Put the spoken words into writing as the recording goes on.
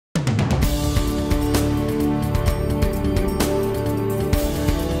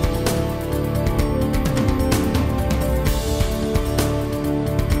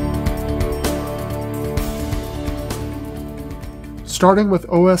Starting with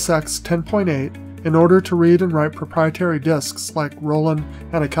OSX 10.8, in order to read and write proprietary disks like Roland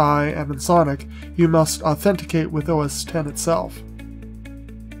and Akai and Ensoniq, you must authenticate with OS X itself.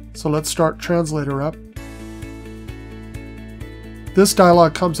 So let's start Translator up. This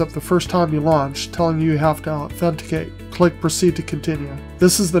dialog comes up the first time you launch, telling you have to authenticate. Click Proceed to continue.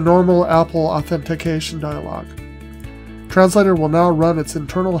 This is the normal Apple authentication dialog. Translator will now run its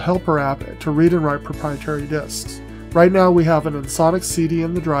internal helper app to read and write proprietary disks. Right now we have an Ensoniq CD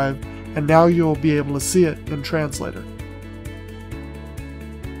in the drive, and now you will be able to see it in Translator.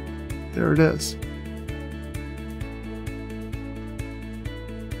 There it is.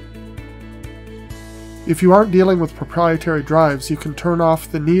 If you aren't dealing with proprietary drives, you can turn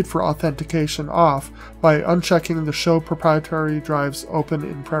off the need for authentication off by unchecking the Show Proprietary Drives Open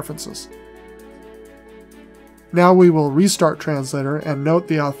in Preferences. Now we will restart Translator and note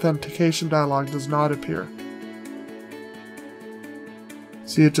the authentication dialog does not appear.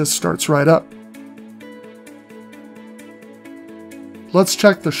 See, it just starts right up. Let's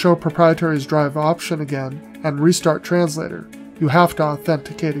check the Show Proprietaries Drive option again and restart Translator. You have to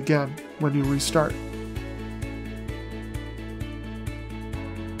authenticate again when you restart.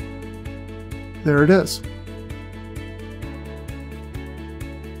 There it is.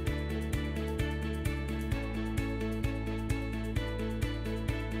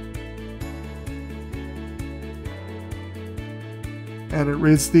 And it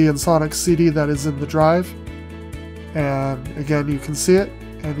reads the Ensoniq CD that is in the drive. And again, you can see it,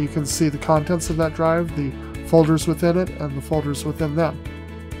 and you can see the contents of that drive, the folders within it, and the folders within them.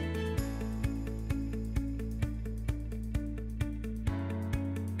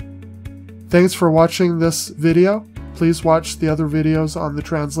 Thanks for watching this video. Please watch the other videos on the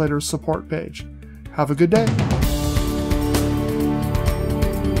Translator support page. Have a good day.